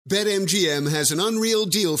BetMGM has an unreal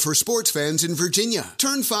deal for sports fans in Virginia.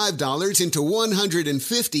 Turn $5 into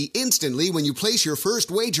 $150 instantly when you place your first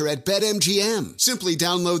wager at BetMGM. Simply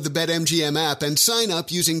download the BetMGM app and sign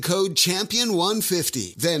up using code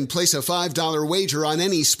Champion150. Then place a $5 wager on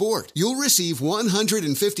any sport. You'll receive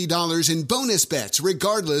 $150 in bonus bets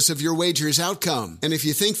regardless of your wager's outcome. And if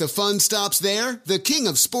you think the fun stops there, the King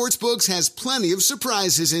of Sportsbooks has plenty of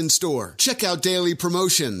surprises in store. Check out daily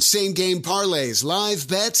promotions, same-game parlays, live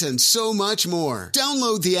bets, and so much more.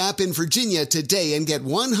 Download the app in Virginia today and get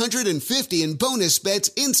 $150 in bonus bets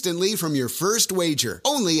instantly from your first wager.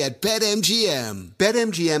 Only at BetMGM.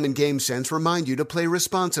 BetMGM and GameSense remind you to play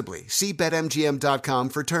responsibly. See BetMGM.com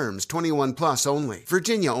for terms. 21 plus only.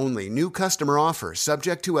 Virginia only. New customer offer.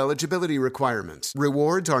 Subject to eligibility requirements.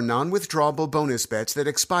 Rewards are non-withdrawable bonus bets that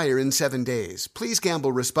expire in 7 days. Please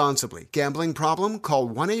gamble responsibly. Gambling problem? Call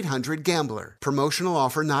 1-800-GAMBLER. Promotional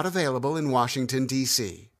offer not available in Washington,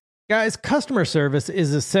 D.C. Guys, customer service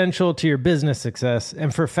is essential to your business success,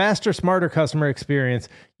 and for faster, smarter customer experience,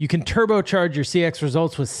 you can turbocharge your CX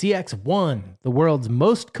results with CX1, the world's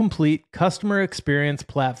most complete customer experience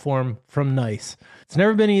platform from NICE. It's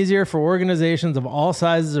never been easier for organizations of all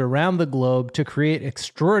sizes around the globe to create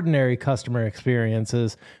extraordinary customer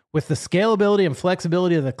experiences. With the scalability and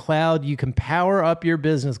flexibility of the cloud, you can power up your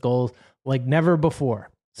business goals like never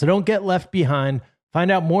before. So don't get left behind. Find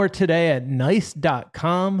out more today at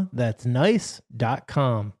nice.com. That's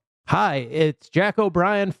nice.com. Hi, it's Jack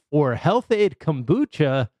O'Brien for Health Aid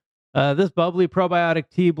Kombucha. This bubbly probiotic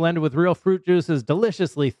tea blended with real fruit juice is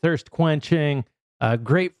deliciously thirst-quenching,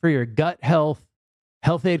 great for your gut health.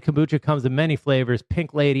 Health Aid Kombucha comes in many flavors: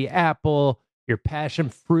 Pink Lady Apple, your passion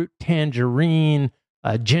fruit tangerine,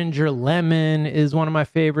 ginger lemon is one of my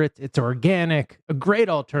favorites. It's organic, a great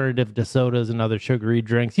alternative to sodas and other sugary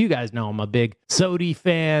drinks. You guys know I'm a big sody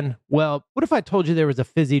fan. Well, what if I told you there was a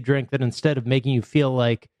fizzy drink that instead of making you feel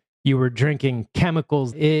like you were drinking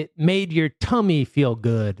chemicals, it made your tummy feel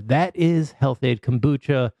good? That is Health Aid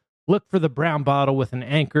Kombucha. Look for the brown bottle with an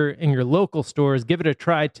anchor in your local stores. Give it a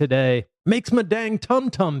try today. Makes my dang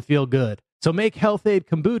tum-tum feel good. So make Health Aid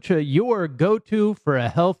Kombucha your go-to for a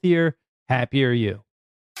healthier, happier you.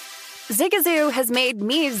 Zigazoo has made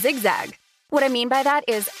me zigzag. What I mean by that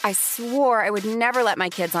is I swore I would never let my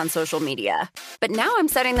kids on social media. But now I'm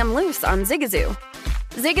setting them loose on Zigazoo.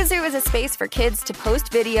 Zigazoo is a space for kids to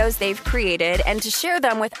post videos they've created and to share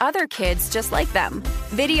them with other kids just like them.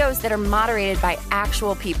 Videos that are moderated by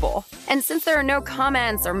actual people. And since there are no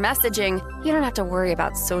comments or messaging, you don't have to worry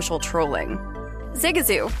about social trolling.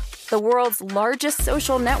 Zigazoo, the world's largest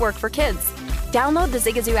social network for kids. Download the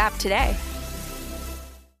Zigazoo app today.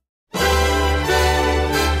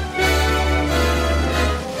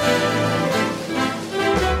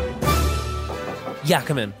 Yeah,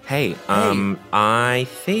 come in. Hey, I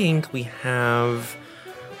think we have...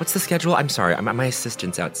 What's the schedule? I'm sorry, my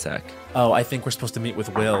assistant's out sick. Oh, I think we're supposed to meet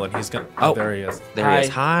with Will, and he's gonna... Oh, there he is. There he is.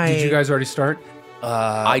 Hi. Did you guys already start?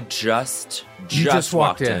 I just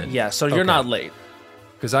walked in. Yeah, so you're not late.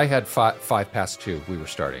 Because I had 2:05 we were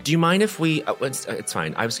starting. Do you mind if we... it's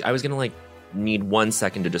fine. I was gonna, need 1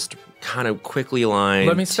 second to just kind of quickly align...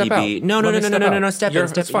 Let me step out. No, step in.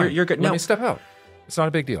 It's fine. You're good. Let me step out. It's not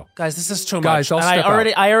a big deal. Guys, this is too much. I'll step out.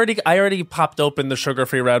 I already popped open the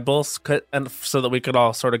sugar-free Red Bulls and so that we could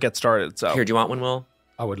all sort of get started. So here, do you want one, Will?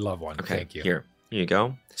 I would love one. Okay, thank you. Here you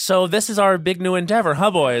go. So this is our big new endeavor, huh,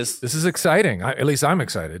 boys? This is exciting. At least I'm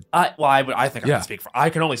excited. I think I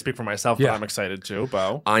can only speak for myself, but I'm excited too,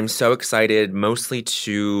 Bo. I'm so excited, mostly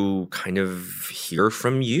to kind of hear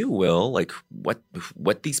from you, Will, like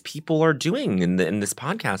what these people are doing in this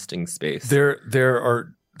podcasting space. There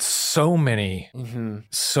are so many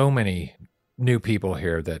new people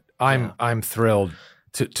here that I'm thrilled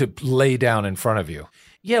to lay down in front of you.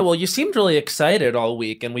 Yeah, well, you seemed really excited all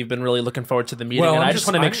week, and we've been really looking forward to the meeting. Well, and I just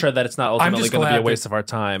want to make sure that it's not ultimately going to be a waste of our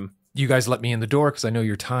time. You guys let me in the door because I know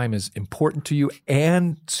your time is important to you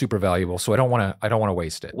and super valuable. So I don't want to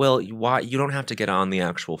waste it. Well, you don't have to get on the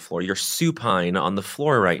actual floor. You're supine on the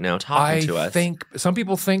floor right now, talking to us. I think some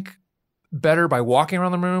people think better by walking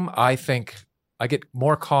around the room. I think I get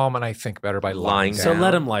more calm, and I think better by lying down. So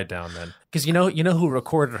let him lie down then, because you know who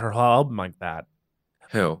recorded her whole album like that.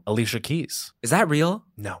 Who? Alicia Keys. Is that real?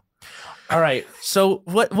 No. All right. So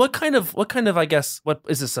what kind of I guess what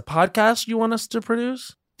is this, a podcast you want us to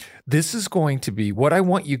produce? This is going to be what I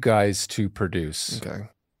want you guys to produce. Okay.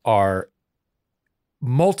 Are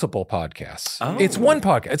multiple podcasts. Oh. It's one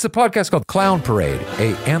podcast. It's a podcast called Clown Parade,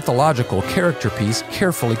 a anthological character piece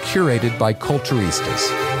carefully curated by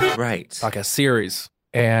culturistas. Right. Like a series.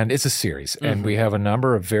 And it's a series. Mm-hmm. And we have a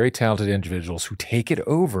number of very talented individuals who take it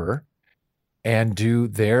over and do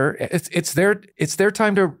it's their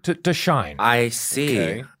time to shine I see.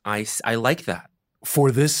 Okay. I like that.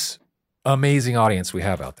 for this amazing audience we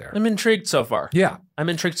have out there. I'm intrigued so far. Yeah. I'm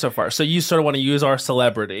intrigued so far. So you sort of want to use our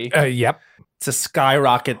celebrity Yep. to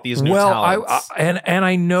skyrocket these new Well, talents. and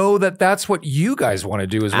I know that that's what you guys want to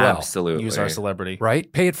do as well, Absolutely. Use our celebrity.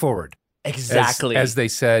 right? Pay it forward. Exactly. As they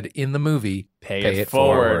said in the movie, Pay it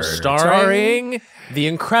forward. Starring the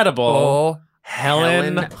incredible Oh,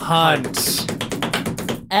 Helen Hunt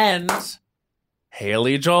and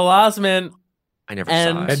Haley Joel Osment. I never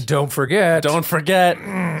saw it. and don't forget. Don't forget.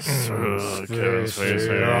 Oh,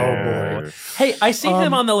 boy. Hey, I see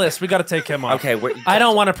him on the list. We got to take him off. Okay, I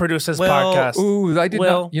don't want to produce his podcast. Ooh, I did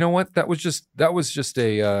Will. not. You know what? That was just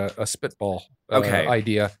a spitball Okay.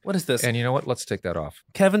 idea. What is this? And you know what? Let's take that off.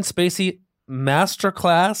 Kevin Spacey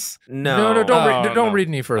masterclass? No. Don't read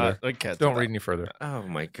any further. Okay, Don't read any further. Oh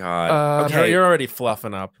my god. Okay, you're already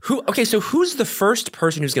fluffing up. So who's the first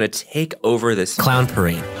person who's going to take over this? Clown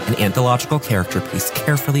Parade, an anthological character piece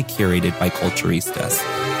carefully curated by culturistas.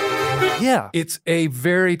 Yeah. It's a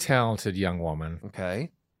very talented young woman,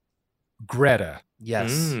 Okay. Greta.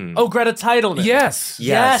 Yes. Mm. Oh, Greta Titleman. Yes.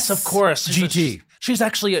 Yes, of course. GT. She's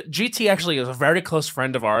actually GT actually is a very close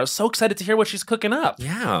friend of ours. So excited to hear what she's cooking up.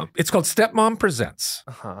 Yeah. It's called Stepmom Presents.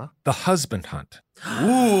 Uh-huh. The Husband Hunt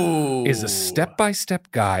Ooh. is a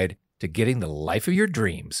step-by-step guide to getting the life of your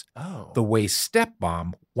dreams Oh. the way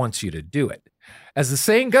Stepmom wants you to do it. As the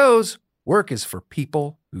saying goes, work is for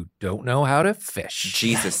people who don't know how to fish.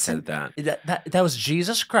 Jesus said that. That was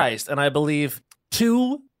Jesus Christ, and I believe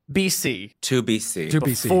 2 BC. 2 BC. 2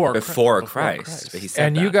 BC. Before Christ. But he said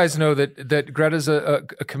And you that. guys know that Greta's a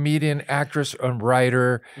comedian, actress, and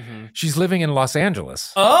writer. Mm-hmm. She's living in Los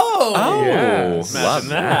Angeles. Oh, Yes. Love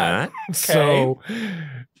Imagine that. So,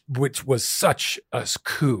 which was such a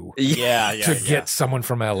coup Yeah, to get someone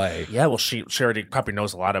from LA. Yeah, well, she already probably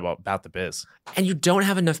knows a lot about the biz. And you don't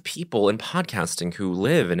have enough people in podcasting who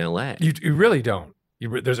live in LA. You really don't.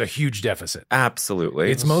 There's a huge deficit.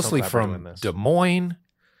 Absolutely. It's so mostly glad we're doing from this. Des Moines,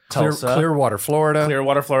 Tulsa. Clearwater, Florida,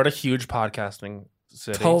 Clearwater, Florida, huge podcasting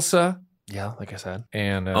city. Tulsa, Yeah, like I said.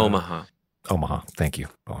 and Omaha. Omaha. Thank you.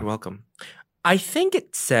 You're welcome. I think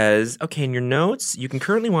it says, okay, in your notes, you can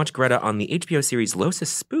currently watch Greta on the HBO series Los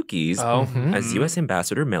Spookies Oh, as U.S.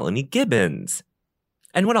 Ambassador Melanie Gibbons.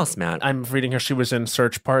 And what else, Matt? I'm reading here. She was in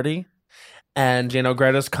Search Party. And,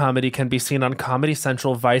 Greta's comedy can be seen on Comedy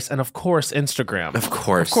Central, Vice, and, of course, Instagram. Of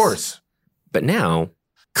course. Of course. But now,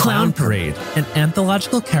 Clown Parade, an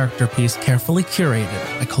anthological character piece carefully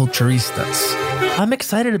curated by culturistas. I'm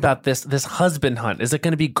excited about this husband hunt. Is it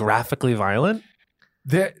going to be graphically violent?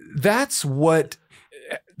 That's what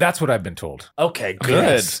I've been told. Okay, good.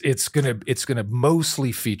 Yes, it's gonna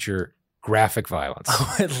mostly feature graphic violence.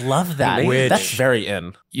 Oh, I love that. Which- That's very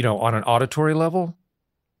in. On an auditory level,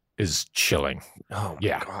 is chilling. Oh,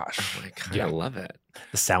 Yeah. my gosh. I kind of Yeah. love it.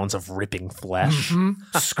 The sounds of ripping flesh.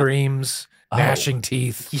 Screams, Oh. gnashing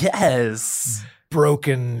teeth, Yes.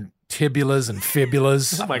 broken tibulas and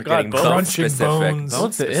fibulas. Oh, my We're God. getting Both. crunching specific. bones. Both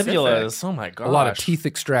Both the specific. ibulas. Oh, my gosh. A lot of teeth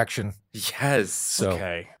extraction. Yes. So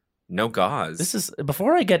Okay. No gauze. This is,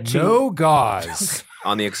 before I get to. no gauze.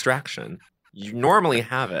 on the extraction. You normally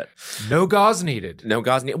have it. No gauze needed. No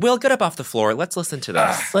gauze. Will, get up off the floor. Let's listen to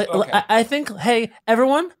this. I think, hey,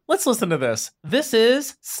 everyone, let's listen to this. This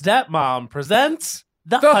is Stepmom Presents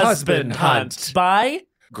The Husband Hunt by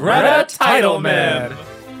Greta Titleman.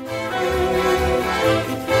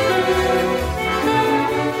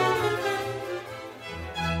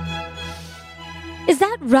 Is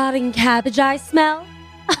that rotting cabbage I smell?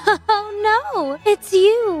 Oh no, it's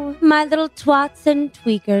you, my little twats and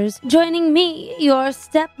tweakers, joining me, your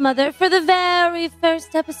stepmother, for the very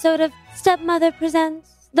first episode of Stepmother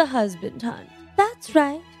Presents The Husband Hunt. That's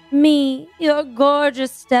right. Me, your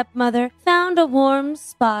gorgeous stepmother, found a warm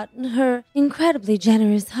spot in her incredibly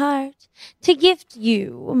generous heart to gift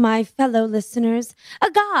you, my fellow listeners, a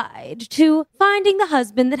guide to finding the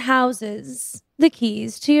husband that houses the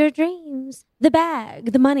keys to your dreams. The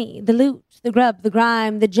bag, the money, the loot, the grub, the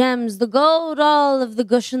grime, the gems, the gold, all of the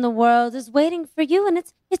gush in the world is waiting for you, and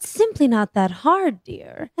it's simply not that hard,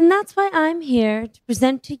 dear. And that's why I'm here to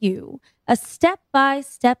present to you a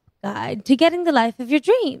step-by-step guide to getting the life of your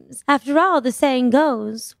dreams. After all, the saying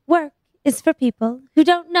goes, work is for people who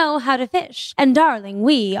don't know how to fish. And darling,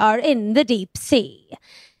 we are in the deep sea.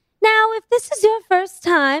 Now, if this is your first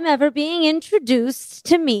time ever being introduced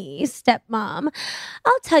to me, stepmom,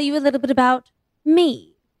 I'll tell you a little bit about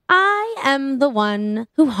me. I am the one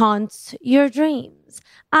who haunts your dreams.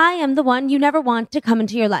 I am the one you never want to come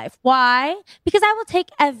into your life. Why? Because I will take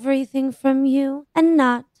everything from you and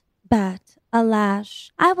not bat a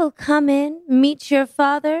lash. I will come in, meet your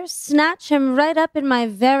father, snatch him right up in my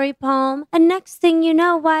very palm, and next thing you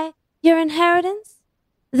know, why, your inheritance?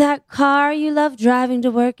 That car you love driving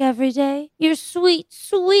to work every day, your sweet,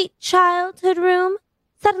 sweet childhood room,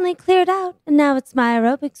 suddenly cleared out, and now it's my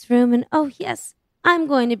aerobics room, and oh yes, I'm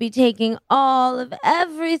going to be taking all of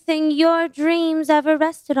everything your dreams ever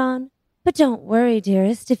rested on. But don't worry,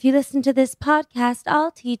 dearest. If you listen to this podcast,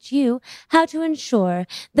 I'll teach you how to ensure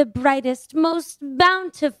the brightest, most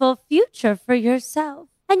bountiful future for yourself.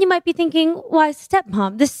 And you might be thinking, why,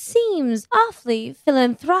 stepmom, this seems awfully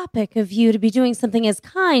philanthropic of you to be doing something as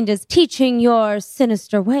kind as teaching your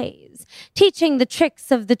sinister ways, teaching the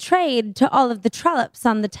tricks of the trade to all of the trollops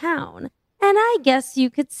on the town. And I guess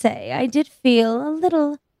you could say I did feel a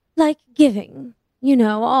little like giving. You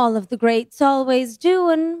know, all of the greats always do,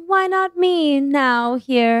 and why not me now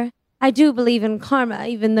here? I do believe in karma,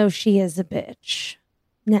 even though she is a bitch.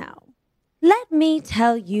 Now, let me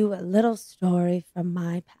tell you a little story from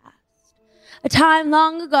my past. A time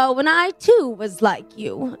long ago when I, too, was like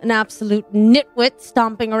you, an absolute nitwit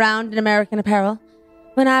stomping around in American Apparel.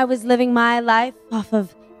 When I was living my life off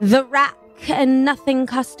of the rack and nothing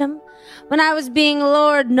custom. When I was being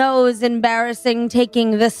Lord knows embarrassing,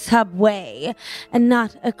 taking the subway and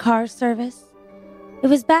not a car service. It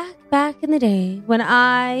was back in the day when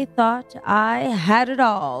I thought I had it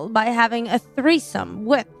all by having a threesome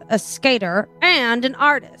with a skater and an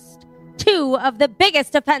artist. 2 of the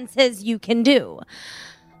biggest offenses you can do.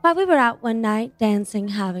 While we were out one night dancing,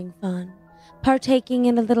 having fun, partaking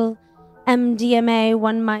in a little MDMA,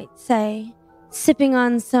 one might say, sipping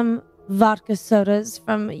on some vodka sodas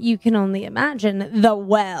from, you can only imagine, the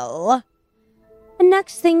well. And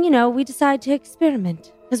next thing you know, we decide to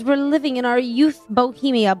experiment, because we're living in our youth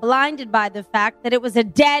bohemia, blinded by the fact that it was a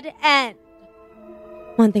dead end.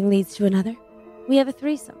 One thing leads to another. We have a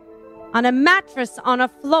threesome. On a mattress on a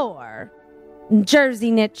floor.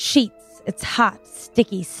 Jersey knit sheets. It's hot,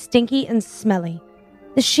 sticky, stinky, and smelly.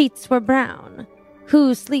 The sheets were brown.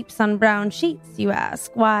 Who sleeps on brown sheets, you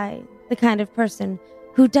ask? Why, the kind of person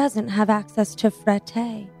who doesn't have access to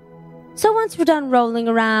frette. So once we're done rolling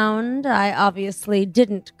around, I obviously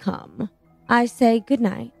didn't come. I say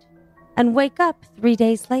goodnight and wake up 3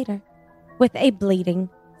 days later with a bleeding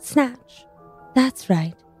snatch. That's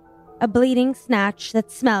right. A bleeding snatch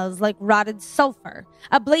that smells like rotted sulfur.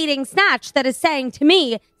 A bleeding snatch that is saying to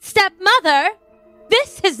me, stepmother,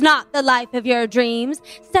 this is not the life of your dreams.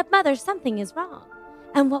 Stepmother, something is wrong.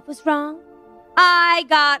 And what was wrong? I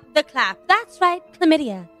got the clap. That's right,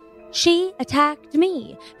 chlamydia. She attacked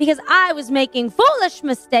me because I was making foolish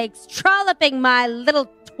mistakes, trolloping my little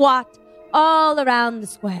twat all around the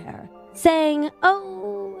square, saying,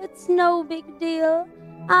 oh, it's no big deal.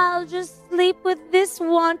 I'll just sleep with this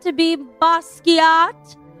want-to-be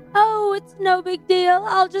Basquiat. Oh, it's no big deal.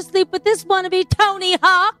 I'll just sleep with this wannabe Tony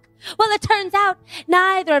Hawk. Well, it turns out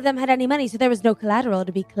neither of them had any money, so there was no collateral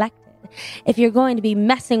to be collected. If you're going to be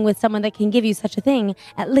messing with someone that can give you such a thing,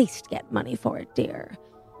 at least get money for it, dear.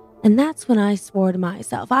 And that's when I swore to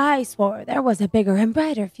myself. I swore there was a bigger and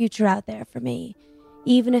brighter future out there for me.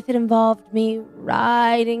 Even if it involved me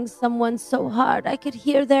riding someone so hard I could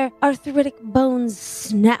hear their arthritic bones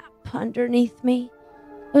snap underneath me.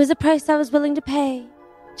 It was a price I was willing to pay,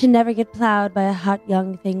 to never get plowed by a hot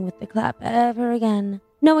young thing with the clap ever again,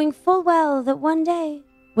 knowing full well that one day,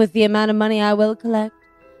 with the amount of money I will collect,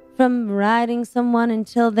 from riding someone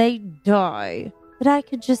until they die, that I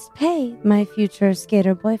could just pay my future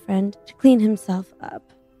skater boyfriend to clean himself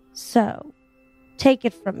up. So, take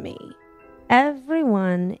it from me.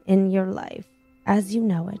 Everyone in your life, as you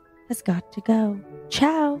know it, has got to go.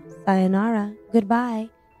 Ciao, sayonara, goodbye.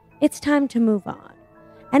 It's time to move on.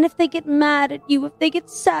 And if they get mad at you, if they get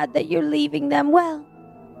sad that you're leaving them, well,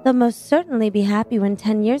 they'll most certainly be happy when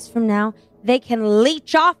 10 years from now, they can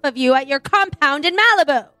leech off of you at your compound in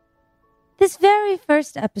Malibu. This very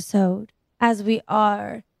first episode, as we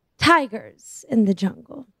are tigers in the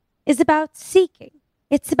jungle, is about seeking.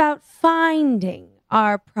 It's about finding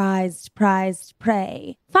our prized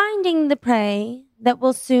prey. Finding the prey that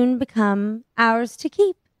will soon become ours to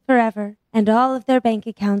keep forever, and all of their bank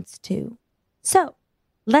accounts too. So,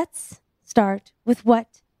 let's start with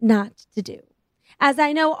what not to do. As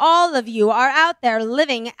I know all of you are out there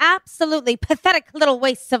living absolutely pathetic little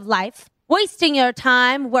wastes of life, wasting your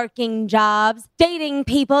time working jobs, dating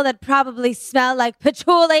people that probably smell like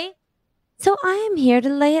patchouli. So I am here to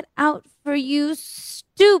lay it out for you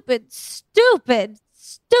stupid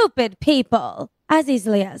people as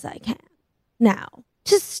easily as I can. Now,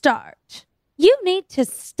 to start, you need to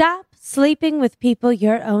stop sleeping with people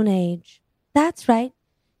your own age. That's right.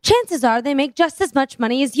 Chances are they make just as much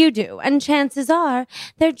money as you do, and chances are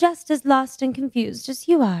they're just as lost and confused as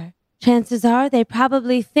you are. Chances are they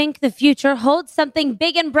probably think the future holds something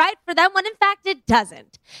big and bright for them when in fact it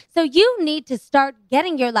doesn't. So you need to start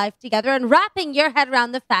getting your life together and wrapping your head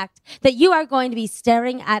around the fact that you are going to be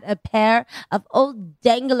staring at a pair of old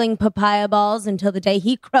dangling papaya balls until the day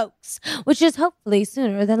he croaks, which is hopefully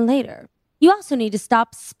sooner than later. You also need to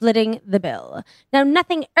stop splitting the bill. Now,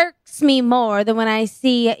 nothing irks me more than when I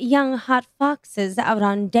see young hot foxes out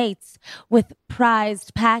on dates with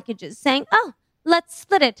prized packages saying, "Oh, let's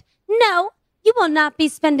split it." No, you will not be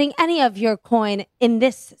spending any of your coin in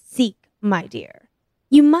this seek, my dear.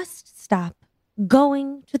 You must stop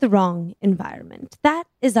going to the wrong environment. That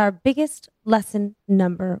is our biggest lesson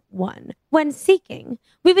number 1. When seeking,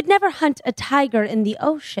 we would never hunt a tiger in the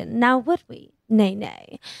ocean, now would we? Nay,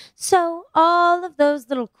 nay. So all of those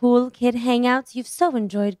little cool kid hangouts you've so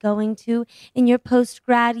enjoyed going to in your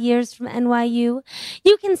post-grad years from NYU,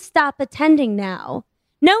 you can stop attending now.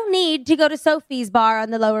 No need to go to Sophie's bar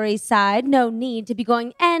on the Lower East Side. No need to be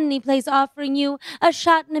going any place offering you a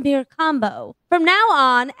shot and a beer combo. From now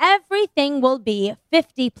on, everything will be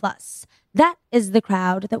 50 plus. That is the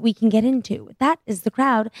crowd that we can get into. That is the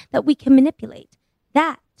crowd that we can manipulate.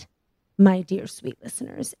 That, my dear sweet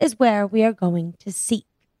listeners, is where we are going to seek.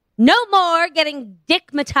 No more getting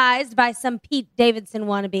dickmatized by some Pete Davidson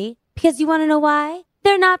wannabe. Because you want to know why?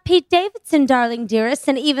 They're not Pete Davidson, darling dearest,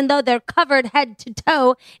 and even though they're covered head to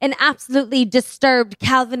toe in absolutely disturbed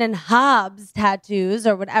Calvin and Hobbes tattoos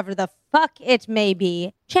or whatever the fuck it may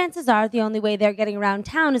be, chances are the only way they're getting around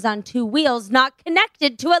town is on 2 wheels not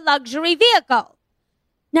connected to a luxury vehicle.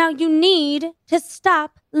 Now you need to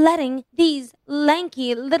stop letting these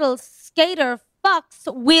lanky little skater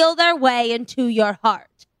fucks wheel their way into your heart.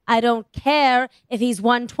 I don't care if he's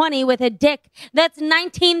 120 with a dick that's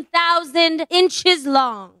 19,000 inches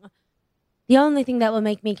long. The only thing that will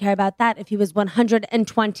make me care about that if he was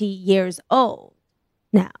 120 years old.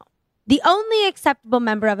 Now, the only acceptable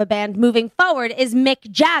member of a band moving forward is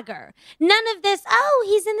Mick Jagger. None of this, "Oh,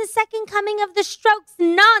 he's in the second coming of the Strokes"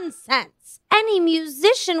 nonsense. Any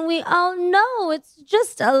musician, we all know it's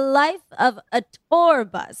just a life of a tour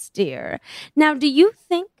bus, dear. Now, do you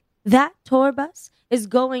think that tour bus is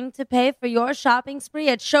going to pay for your shopping spree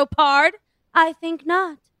at Chopard? I think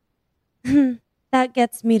not. That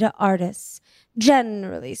gets me to artists.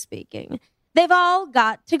 Generally speaking, they've all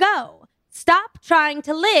got to go. Stop trying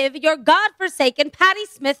to live your godforsaken Patti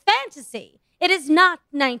Smith fantasy. It is not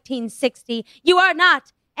 1960. You are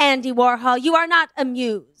not Andy Warhol. You are not a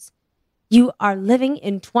muse. You are living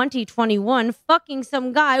in 2021, fucking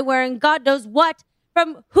some guy wearing God knows what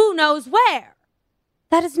from who knows where.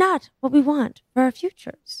 That is not what we want for our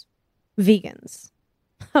futures. Vegans.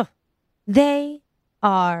 They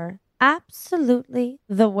are absolutely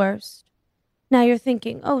the worst. Now you're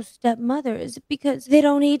thinking, "Oh, stepmother, is it because they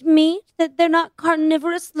don't eat meat? That they're not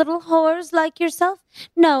carnivorous little whores like yourself?"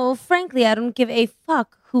 No, frankly, I don't give a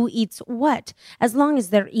fuck who eats what, as long as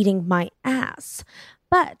they're eating my ass.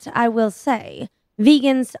 But I will say,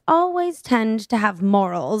 vegans always tend to have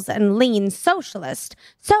morals and lean socialist,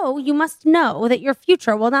 so you must know that your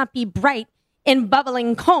future will not be bright in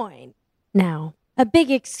bubbling coin. Now, a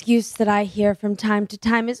big excuse that I hear from time to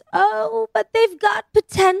time is, "Oh, but they've got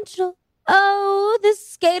potential. Oh, this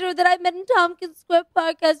skater that I met in Tompkins Square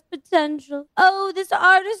Park has potential. Oh, this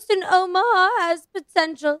artist in Omaha has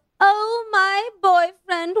potential. Oh, my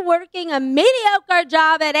boyfriend working a mediocre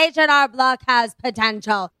job at H&R Block has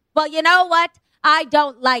potential." Well, you know what? I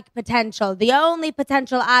don't like potential. The only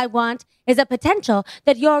potential I want is a potential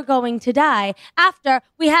that you're going to die after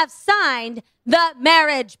we have signed the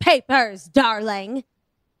marriage papers, darling.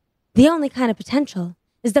 The only kind of potential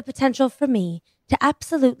is the potential for me to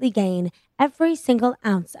absolutely gain every single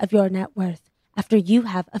ounce of your net worth after you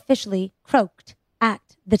have officially croaked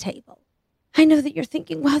at the table. I know that you're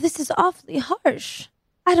thinking, "Wow, this is awfully harsh.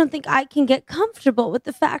 I don't think I can get comfortable with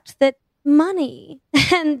the fact that money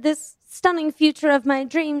and this stunning future of my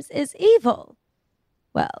dreams is evil."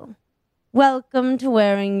 Well, welcome to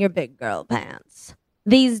wearing your big girl pants.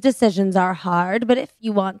 These decisions are hard, but if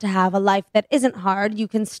you want to have a life that isn't hard, you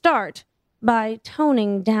can start by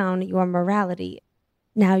toning down your morality.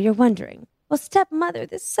 Now you're wondering, "Well, stepmother,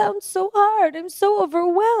 this sounds so hard. I'm so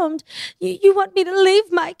overwhelmed. You want me to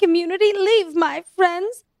leave my community, leave my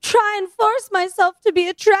friends, try and force myself to be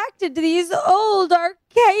attracted to these old,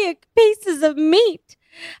 archaic pieces of meat?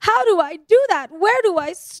 How do I do that? Where do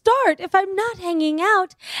I start if I'm not hanging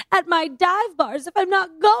out at my dive bars, if I'm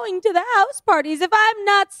not going to the house parties, if I'm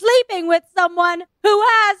not sleeping with someone who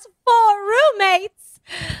has 4 roommates?"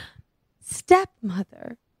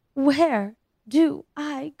 Stepmother, where do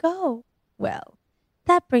I go? Well,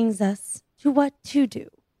 that brings us to what to do,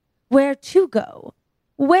 where to go,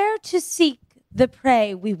 where to seek the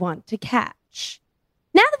prey we want to catch.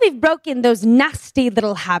 Now that we've broken those nasty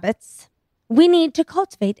little habits, we need to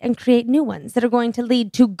cultivate and create new ones that are going to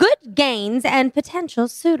lead to good gains and potential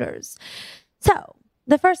suitors. So,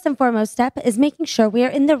 the first and foremost step is making sure we are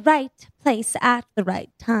in the right place at the right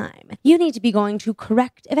time. You need to be going to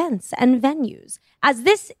correct events and venues, as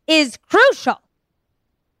this is crucial.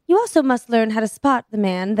 You also must learn how to spot the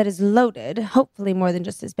man that is loaded, hopefully more than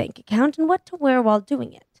just his bank account, and what to wear while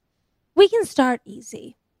doing it. We can start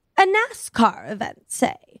easy. A NASCAR event,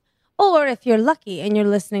 say. Or if you're lucky and you're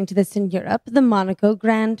listening to this in Europe, the Monaco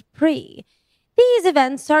Grand Prix. These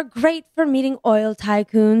events are great for meeting oil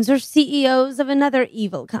tycoons or CEOs of another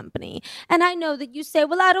evil company. And I know that you say,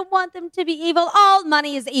 well, I don't want them to be evil. All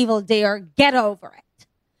money is evil, dear. Get over it.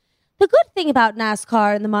 The good thing about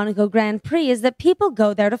NASCAR and the Monaco Grand Prix is that people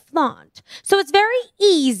go there to flaunt. So it's very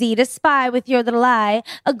easy to spy with your little eye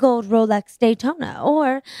a gold Rolex Daytona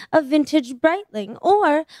or a vintage Breitling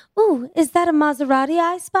or, ooh, is that a Maserati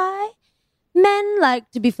I spy? Men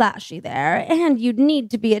like to be flashy there, and you'd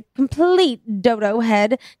need to be a complete dodo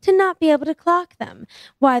head to not be able to clock them.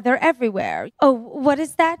 Why, they're everywhere. Oh, what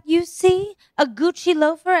is that you see? A Gucci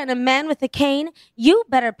loafer and a man with a cane? You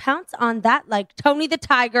better pounce on that like Tony the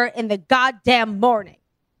Tiger in the goddamn morning.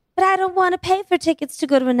 But I don't want to pay for tickets to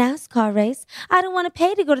go to a NASCAR race. I don't want to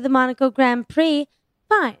pay to go to the Monaco Grand Prix.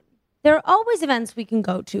 Fine. There are always events we can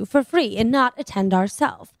go to for free and not attend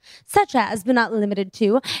ourselves, such as, but not limited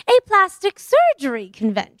to, a plastic surgery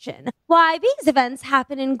convention. Why, these events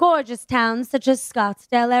happen in gorgeous towns such as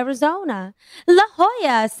Scottsdale, Arizona, La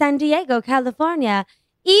Jolla, San Diego, California,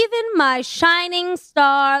 even my shining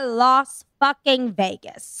star, Las fucking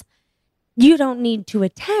Vegas. You don't need to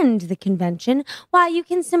attend the convention. Why, you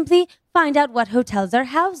can simply find out what hotels are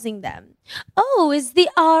housing them. Oh, is the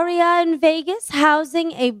Aria in Vegas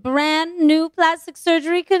housing a brand new plastic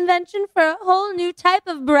surgery convention for a whole new type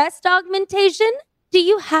of breast augmentation? Do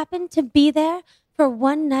you happen to be there for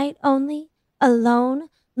one night only, alone,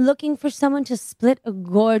 looking for someone to split a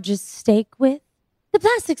gorgeous steak with? The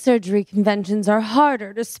plastic surgery conventions are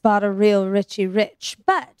harder to spot a real Richie Rich,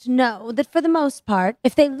 but know that for the most part,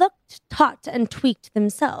 if they looked taut and tweaked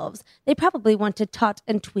themselves, they probably want to taut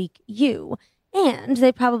and tweak you, and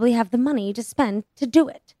they probably have the money to spend to do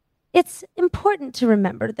it. It's important to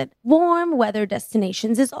remember that warm weather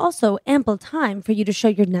destinations is also ample time for you to show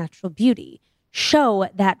your natural beauty. Show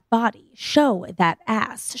that body, show that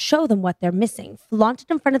ass, show them what they're missing, flaunt it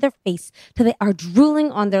in front of their face till they are drooling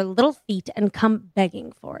on their little feet and come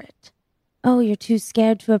begging for it. Oh, you're too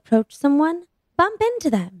scared to approach someone? Bump into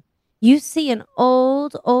them. You see an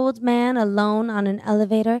old man alone on an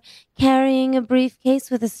elevator carrying a briefcase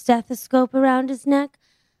with a stethoscope around his neck?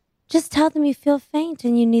 Just tell them you feel faint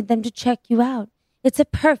and you need them to check you out. It's a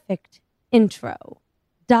perfect intro.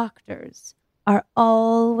 Doctors are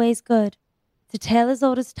always good. It's a tale as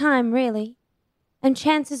old as time, really. And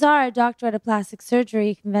chances are a doctor at a plastic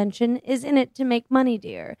surgery convention is in it to make money,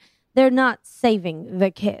 dear. They're not saving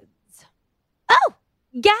the kids. Oh,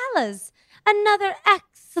 galas! Another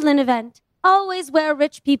excellent event. Always where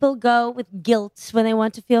rich people go with guilt when they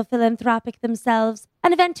want to feel philanthropic themselves.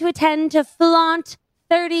 An event to attend to flaunt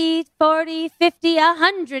 30, 40, 50,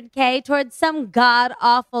 100K towards some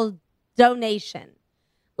god-awful donation.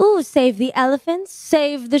 Ooh, save the elephants,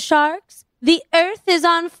 save the sharks. The earth is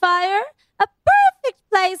on fire. A perfect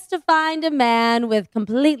place to find a man with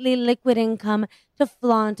completely liquid income to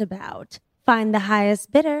flaunt about. Find the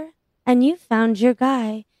highest bidder, and you found your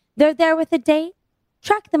guy. They're there with a date.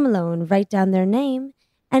 Track them alone, write down their name,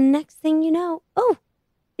 and next thing you know, oh,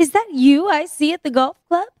 is that you I see at the golf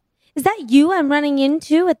club? Is that you I'm running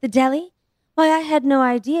into at the deli? Why, I had no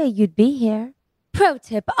idea you'd be here. Pro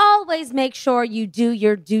tip, always make sure you do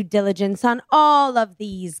your due diligence on all of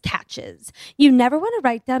these catches. You never want to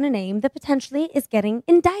write down a name that potentially is getting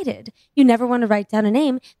indicted. You never want to write down a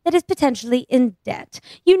name that is potentially in debt.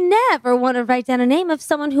 You never want to write down a name of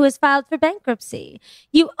someone who has filed for bankruptcy.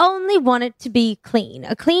 You only want it to be clean.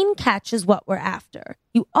 A clean catch is what we're after.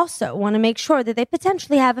 You also want to make sure that they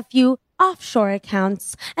potentially have a few offshore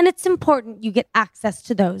accounts, and it's important you get access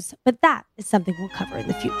to those, but that is something we'll cover in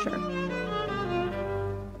the future.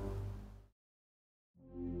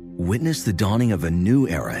 Witness the dawning of a new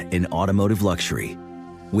era in automotive luxury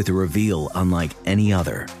with a reveal unlike any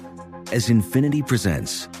other as Infiniti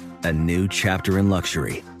presents a new chapter in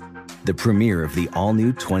luxury, the premiere of the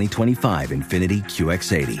all-new 2025 Infiniti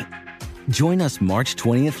QX80. Join us March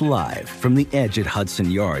 20th live from the Edge at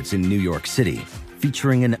Hudson Yards in New York City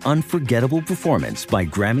featuring an unforgettable performance by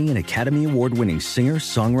Grammy and Academy Award-winning singer,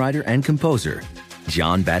 songwriter, and composer,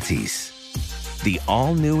 Jon Batiste. The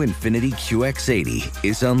all-new Infiniti QX80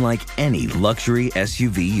 is unlike any luxury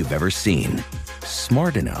SUV you've ever seen.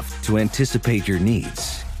 Smart enough to anticipate your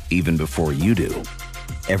needs, even before you do.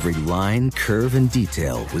 Every line, curve, and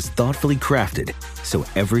detail was thoughtfully crafted, so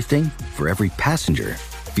everything for every passenger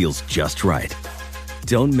feels just right.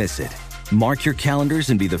 Don't miss it. Mark your calendars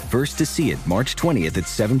and be the first to see it March 20th at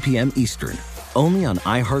 7 p.m. Eastern, only on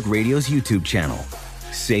iHeartRadio's YouTube channel.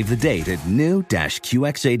 Save the date at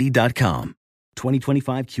new-QX80.com.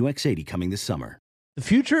 2025 QX80 coming this summer. The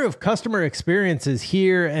future of customer experience is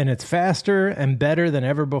here, and it's faster and better than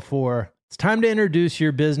ever before. It's time to introduce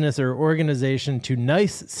your business or organization to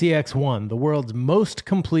NICE CX1, the world's most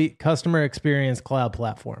complete customer experience cloud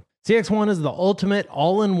platform. CX1 is the ultimate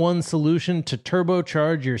all-in-one solution to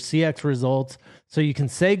turbocharge your CX results so you can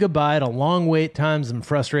say goodbye to long wait times and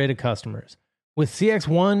frustrated customers. With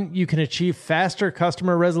CX1, you can achieve faster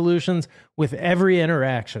customer resolutions with every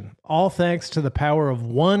interaction, all thanks to the power of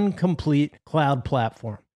one complete cloud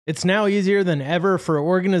platform. It's now easier than ever for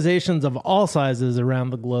organizations of all sizes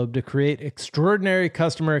around the globe to create extraordinary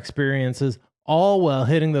customer experiences, all while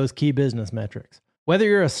hitting those key business metrics. Whether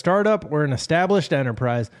you're a startup or an established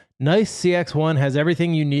enterprise, NICE CX1 has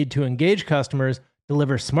everything you need to engage customers,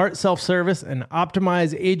 deliver smart self-service, and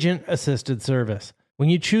optimize agent-assisted service. When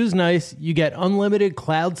you choose NICE, you get unlimited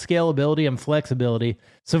cloud scalability and flexibility.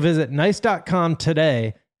 So visit nice.com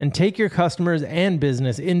today and take your customers and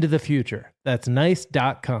business into the future. That's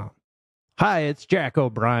nice.com. Hi, it's Jack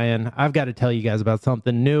O'Brien. I've got to tell you guys about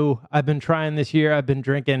something new I've been trying this year. I've been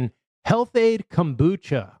drinking Health Aid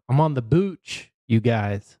Kombucha. I'm on the booch, you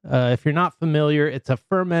guys. If you're not familiar, it's a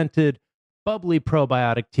fermented, bubbly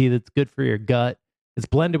probiotic tea that's good for your gut. It's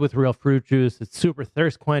blended with real fruit juice. It's super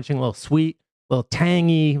thirst quenching, a little sweet, a little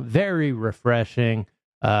tangy, very refreshing.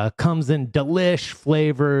 Comes in delish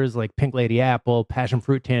flavors like pink lady apple, passion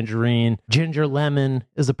fruit tangerine, ginger lemon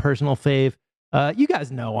is a personal fave. You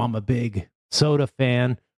guys know I'm a big soda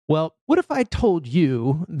fan. Well, what if I told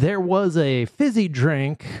you there was a fizzy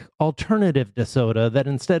drink alternative to soda that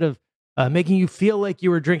instead of making you feel like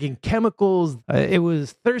you were drinking chemicals, it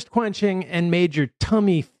was thirst quenching and made your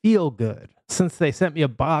tummy feel good? Since they sent me a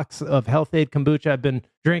box of Health Aid Kombucha, I've been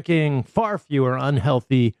drinking far fewer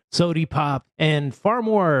unhealthy sody pop and far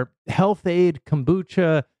more Health Aid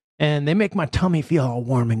Kombucha, and they make my tummy feel all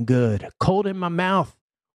warm and good. Cold in my mouth,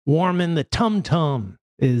 warm in the tum-tum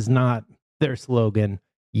is not their slogan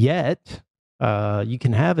yet. You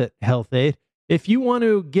can have it, Health Aid. If you want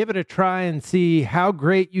to give it a try and see how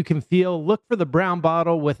great you can feel, look for the brown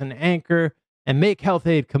bottle with an anchor and make Health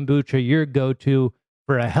Aid Kombucha your go-to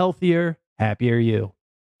for a healthier, happier you.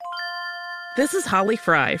 This is Holly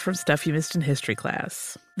Fry from Stuff You Missed in History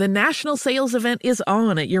class. The national sales event is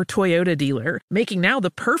on at your Toyota dealer, making now the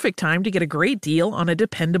perfect time to get a great deal on a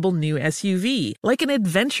dependable new SUV, like an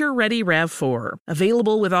adventure-ready RAV4.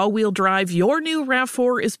 Available with all-wheel drive, your new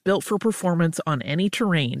RAV4 is built for performance on any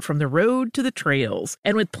terrain, from the road to the trails.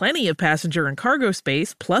 And with plenty of passenger and cargo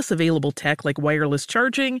space, plus available tech like wireless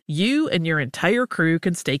charging, you and your entire crew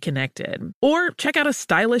can stay connected. Or check out a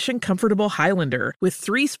stylish and comfortable Highlander with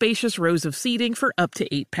 3 spacious rows of seating for up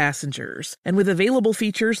to 8 passengers. And with available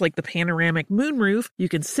features like the panoramic moonroof, you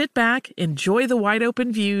can sit back, enjoy the wide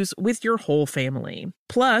open views with your whole family.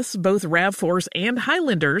 Plus, both RAV4s and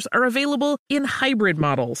Highlanders are available in hybrid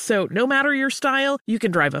models, so no matter your style, you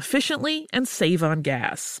can drive efficiently and save on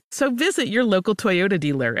gas. So visit your local Toyota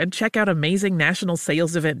dealer and check out amazing national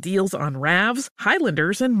sales event deals on RAVs,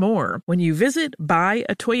 Highlanders, and more when you visit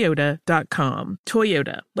buyatoyota.com.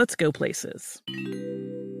 Toyota, let's go places.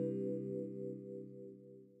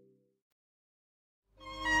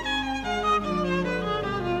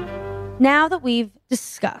 Now that we've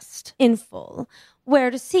discussed in full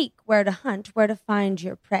where to seek, where to hunt, where to find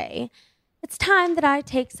your prey, it's time that I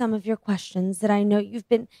take some of your questions that I know you've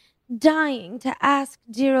been dying to ask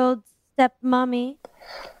dear old stepmommy.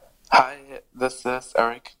 Hi, this is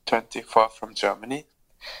Eric, 24 from Germany.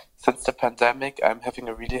 Since the pandemic, I'm having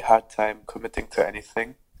a really hard time committing to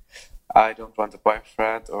anything. I don't want a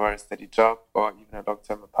boyfriend or a steady job or even a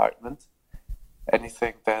long-term apartment.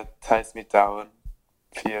 Anything that ties me down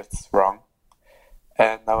feels wrong.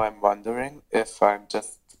 And now I'm wondering if I'm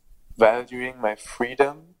just valuing my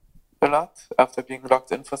freedom a lot after being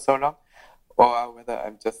locked in for so long, or whether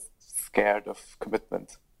I'm just scared of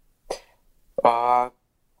commitment. But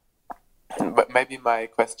maybe my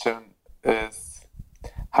question is,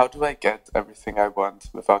 how do I get everything I want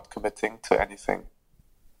without committing to anything?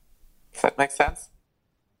 Does that make sense?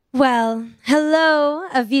 Well, hello,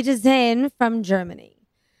 Auf Wiedersehen from Germany.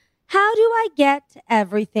 How do I get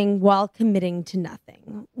everything while committing to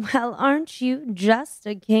nothing? Well, aren't you just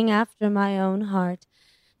a king after my own heart?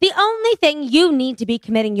 The only thing you need to be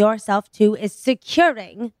committing yourself to is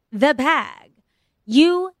securing the bag.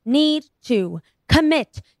 You need to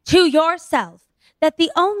commit to yourself that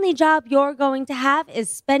the only job you're going to have is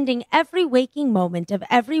spending every waking moment of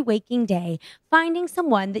every waking day finding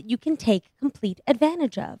someone that you can take complete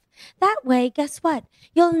advantage of. That way, guess what?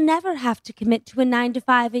 You'll never have to commit to a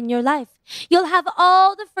 9-to-5 in your life. You'll have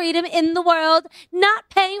all the freedom in the world, not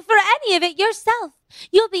paying for any of it yourself.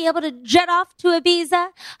 You'll be able to jet off to Ibiza,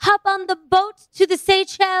 hop on the boat to the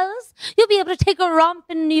Seychelles. You'll be able to take a romp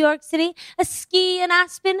in New York City, a ski in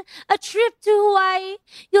Aspen, a trip to Hawaii.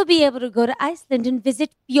 You'll be able to go to Iceland and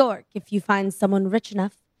visit Bjork if you find someone rich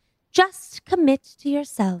enough. Just commit to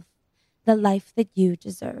yourself the life that you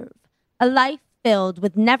deserve. A life filled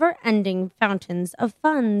with never-ending fountains of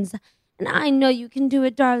funds. And I know you can do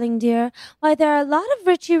it, darling dear. Why, there are a lot of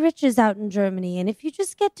Richie Riches out in Germany, and if you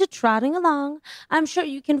just get to trotting along, I'm sure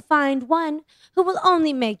you can find one who will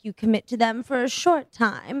only make you commit to them for a short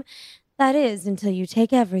time. That is, until you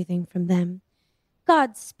take everything from them.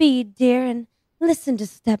 Godspeed, dear, and listen to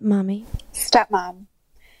Stepmommy. Stepmom,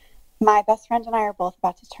 my best friend and I are both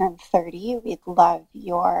about to turn 30. We'd love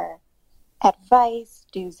your advice,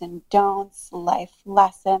 do's and don'ts, life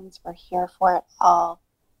lessons. We're here for it all.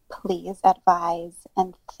 Please advise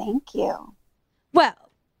and thank you. Well,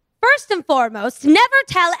 first and foremost, never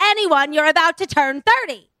tell anyone you're about to turn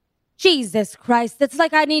 30. Jesus Christ, it's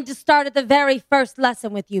like I need to start at the very first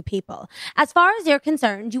lesson with you people. As far as you're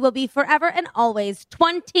concerned, you will be forever and always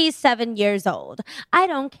 27 years old. I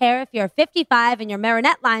don't care if you're 55 and your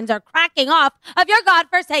marionette lines are cracking off of your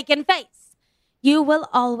godforsaken face. You will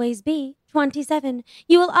always be 27.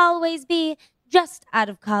 You will always be just out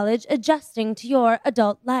of college, adjusting to your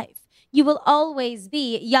adult life. You will always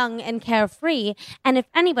be young and carefree, and if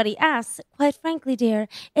anybody asks, quite frankly, dear,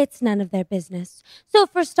 it's none of their business. So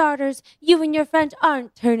for starters, you and your friend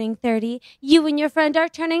aren't turning 30. You and your friend are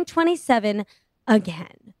turning 27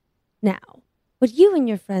 again. Now, what you and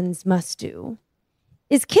your friends must do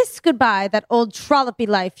is kiss goodbye that old trollopy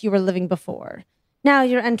life you were living before. Now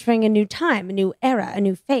you're entering a new time, a new era, a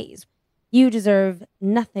new phase. You deserve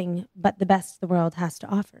nothing but the best the world has to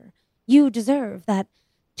offer. You deserve that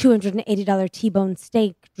 $280 T-bone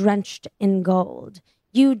steak drenched in gold.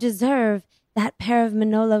 You deserve that pair of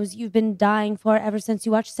Manolos you've been dying for ever since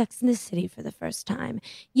you watched Sex and the City for the first time.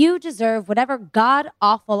 You deserve whatever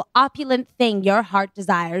god-awful, opulent thing your heart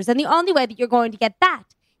desires, and the only way that you're going to get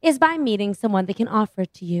that is by meeting someone that can offer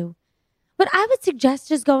it to you. What I would suggest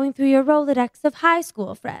is going through your Rolodex of high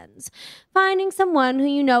school friends, finding someone who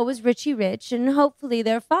you know is Richie Rich, and hopefully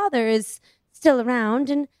their father is still around,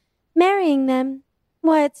 and marrying them.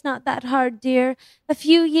 Why, it's not that hard, dear. A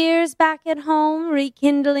few years back at home,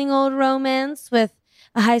 rekindling old romance with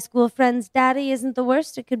a high school friend's daddy isn't the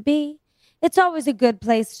worst it could be. It's always a good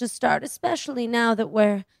place to start, especially now that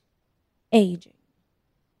we're aging.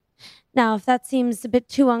 Now, if that seems a bit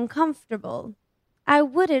too uncomfortable, I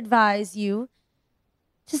would advise you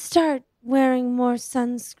to start wearing more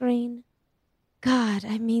sunscreen. God,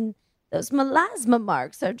 I mean, those melasma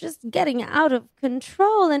marks are just getting out of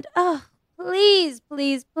control, and please,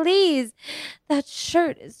 please, please. That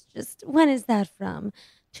shirt is just, when is that from?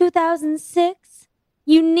 2006?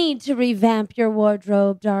 You need to revamp your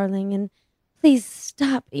wardrobe, darling, and please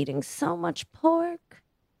stop eating so much pork.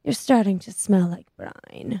 You're starting to smell like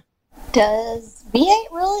brine. Does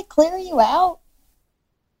V8 really clear you out?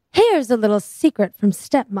 Here's a little secret from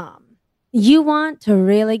Stepmom. You want to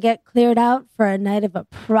really get cleared out for a night of a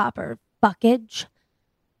proper fuckage?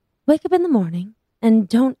 Wake up in the morning and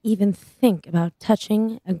don't even think about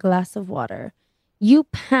touching a glass of water. You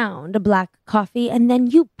pound a black coffee and then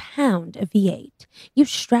you pound a V8. You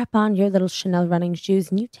strap on your little Chanel running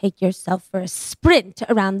shoes and you take yourself for a sprint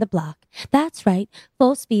around the block. That's right,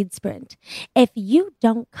 full speed sprint. If you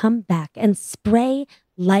don't come back and spray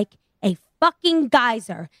like a fucking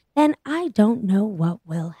geyser, then I don't know what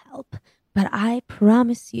will help. But I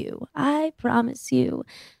promise you,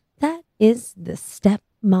 that is the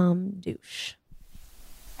Stepmom douche.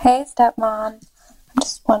 Hey, Stepmom. I'm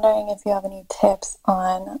just wondering if you have any tips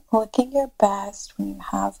on looking your best when you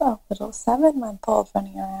have a little 7-month-old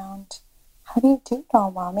running around. How do you do it all,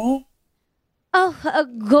 Mommy? Oh, a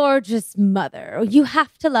gorgeous mother. You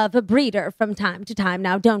have to love a breeder from time to time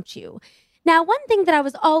now, don't you? Now, one thing that I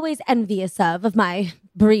was always envious of my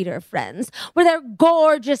breeder friends were their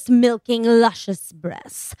gorgeous, milking, luscious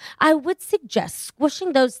breasts. I would suggest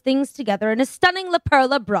squishing those things together in a stunning La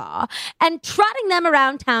Perla bra and trotting them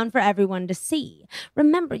around town for everyone to see.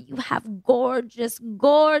 Remember, you have gorgeous,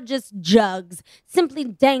 gorgeous jugs simply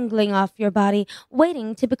dangling off your body,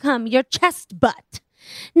 waiting to become your chest butt.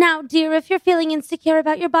 Now, dear, if you're feeling insecure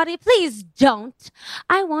about your body, please don't.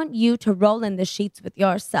 I want you to roll in the sheets with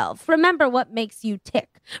yourself. Remember what makes you tick.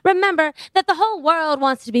 Remember that the whole world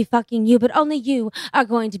wants to be fucking you, but only you are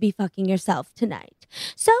going to be fucking yourself tonight.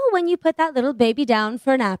 So when you put that little baby down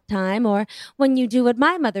for nap time, or when you do what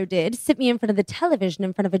my mother did, sit me in front of the television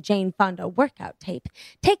in front of a Jane Fonda workout tape,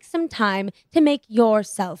 take some time to make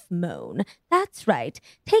yourself moan. That's right.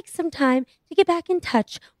 Take some time to get back in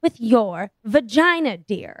touch with your vagina,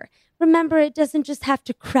 dear. Remember, it doesn't just have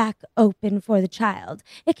to crack open for the child.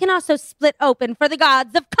 It can also split open for the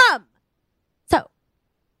gods of cum. So,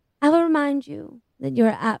 I will remind you that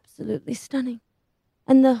you're absolutely stunning.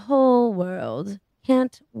 And the whole world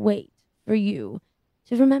can't wait for you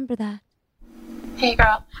to remember that. Hey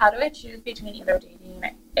girl, how do I choose between either dating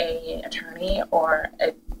an attorney or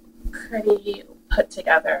a pretty put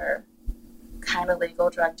together kind of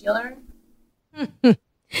legal drug dealer?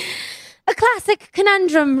 A classic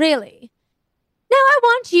conundrum, really. Now, I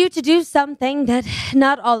want you to do something that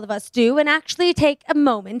not all of us do and actually take a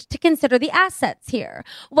moment to consider the assets here.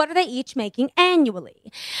 What are they each making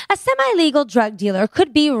annually? A semi-legal drug dealer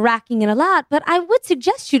could be racking in a lot, but I would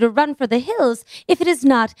suggest you to run for the hills if it is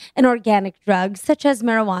not an organic drug such as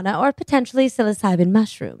marijuana or potentially psilocybin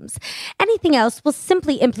mushrooms. Anything else will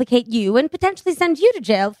simply implicate you and potentially send you to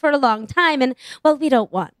jail for a long time, and, well, we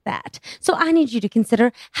don't want that. So I need you to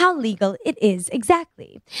consider how legal it is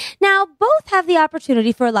exactly. Now, both have the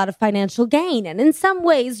opportunity for a lot of financial gain, and in some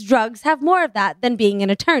ways, drugs have more of that than being an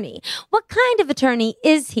attorney. What kind of attorney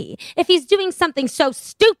is he? If he's doing something so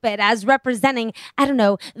stupid as representing, I don't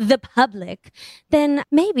know, the public, then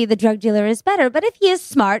maybe the drug dealer is better. But if he is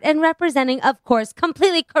smart and representing, of course,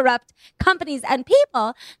 completely corrupt companies and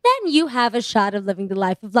people, then you have a shot of living the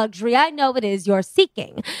life of luxury I know it is you're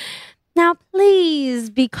seeking. Now, please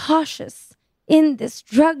be cautious in this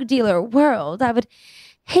drug dealer world. I would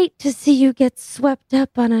hate to see you get swept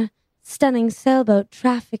up on a stunning sailboat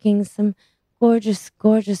trafficking some gorgeous,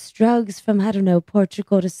 gorgeous drugs from, I don't know,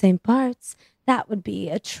 Portugal to St. Bart's. That would be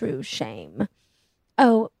a true shame.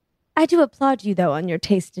 Oh, I do applaud you, though, on your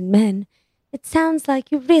taste in men. It sounds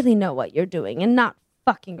like you really know what you're doing and not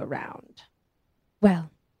fucking around.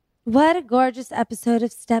 Well, what a gorgeous episode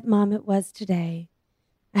of Stepmom it was today.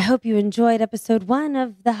 I hope you enjoyed episode 1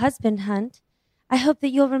 of The Husband Hunt. I hope that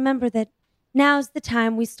you'll remember that now's the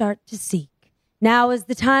time we start to seek. Now is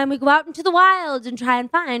the time we go out into the wild and try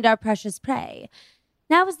and find our precious prey.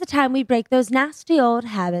 Now is the time we break those nasty old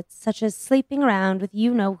habits, such as sleeping around with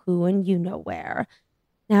you-know-who and you-know-where.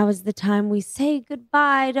 Now is the time we say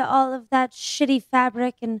goodbye to all of that shitty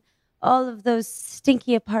fabric and all of those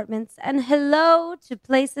stinky apartments, and hello to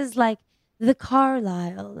places like the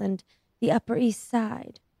Carlisle and the Upper East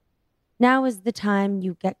Side. Now is the time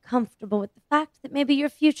you get comfortable with the fact that maybe your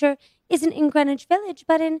future isn't in Greenwich Village,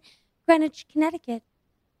 but in Greenwich, Connecticut.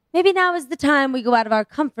 Maybe now is the time we go out of our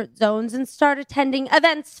comfort zones and start attending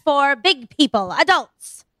events for big people,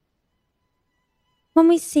 adults. When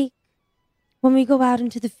we seek, when we go out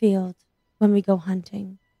into the field, when we go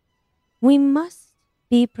hunting, we must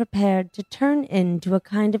be prepared to turn into a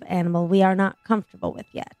kind of animal we are not comfortable with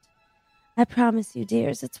yet. I promise you,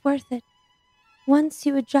 dears, it's worth it. Once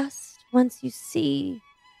you adjust, once you see,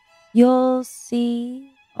 you'll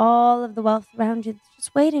see all of the wealth around you. It's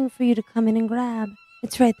just waiting for you to come in and grab.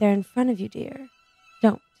 It's right there in front of you, dear.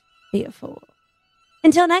 Don't be a fool.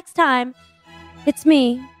 Until next time, it's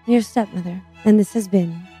me, your stepmother, and this has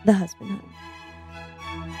been The Husband Hunt.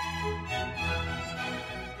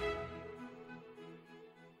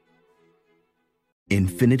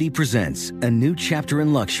 Infinity presents a new chapter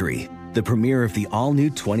in luxury, the premiere of the all-new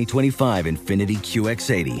 2025 Infinity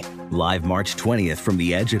QX80, live March 20th from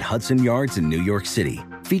the Edge at Hudson Yards in New York City,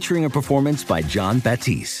 featuring a performance by John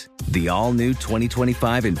Batiste. The all-new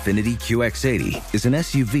 2025 Infinity QX80 is an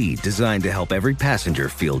SUV designed to help every passenger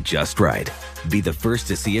feel just right. Be the first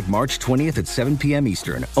to see it March 20th at 7 p.m.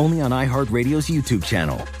 Eastern, only on iHeartRadio's YouTube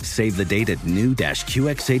channel. Save the date at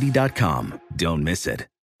new-QX80.com. Don't miss it.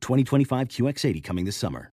 2025 QX80 coming this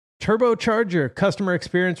summer. Turbocharge your customer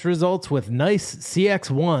experience results with nice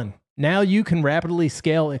CX1. Now you can rapidly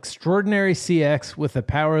scale extraordinary CX with the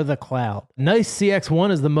power of the cloud. NICE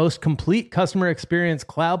CX1 is the most complete customer experience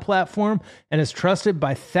cloud platform and is trusted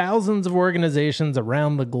by thousands of organizations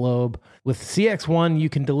around the globe. With CX1, you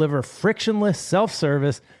can deliver frictionless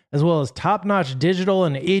self-service as well as top-notch digital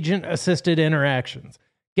and agent-assisted interactions.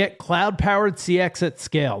 Get cloud-powered CX at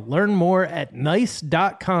scale. Learn more at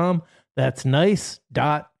nice.com. That's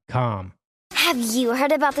nice.com. Have you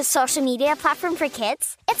heard about the social media platform for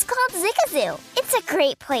kids? It's called Zigazoo. It's a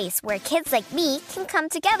great place where kids like me can come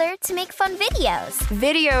together to make fun videos.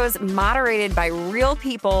 Videos moderated by real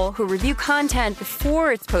people who review content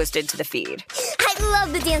before it's posted to the feed. I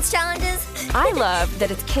love the dance challenges. I love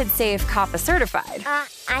that it's Kid Safe COPPA certified.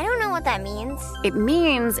 I don't know what that means. It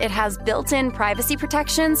means it has built-in privacy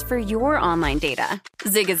protections for your online data.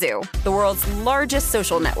 Zigazoo, the world's largest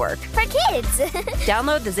social network. For kids.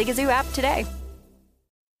 Download the Zigazoo app today.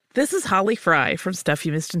 This is Holly Fry from Stuff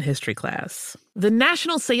You Missed in History Class. The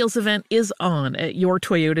national sales event is on at your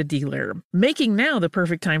Toyota dealer, making now the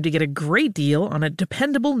perfect time to get a great deal on a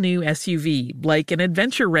dependable new SUV, like an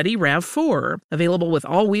adventure-ready RAV4. Available with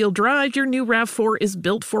all-wheel drive, your new RAV4 is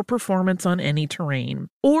built for performance on any terrain.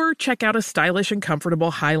 Or check out a stylish and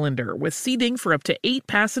comfortable Highlander with seating for up to 8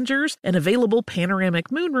 passengers and available panoramic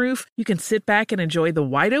moonroof. You can sit back and enjoy the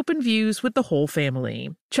wide-open views with the whole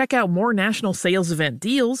family. Check out more national sales event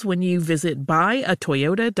deals when you visit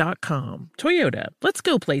buyatoyota.com. Toyota, let's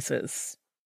go places.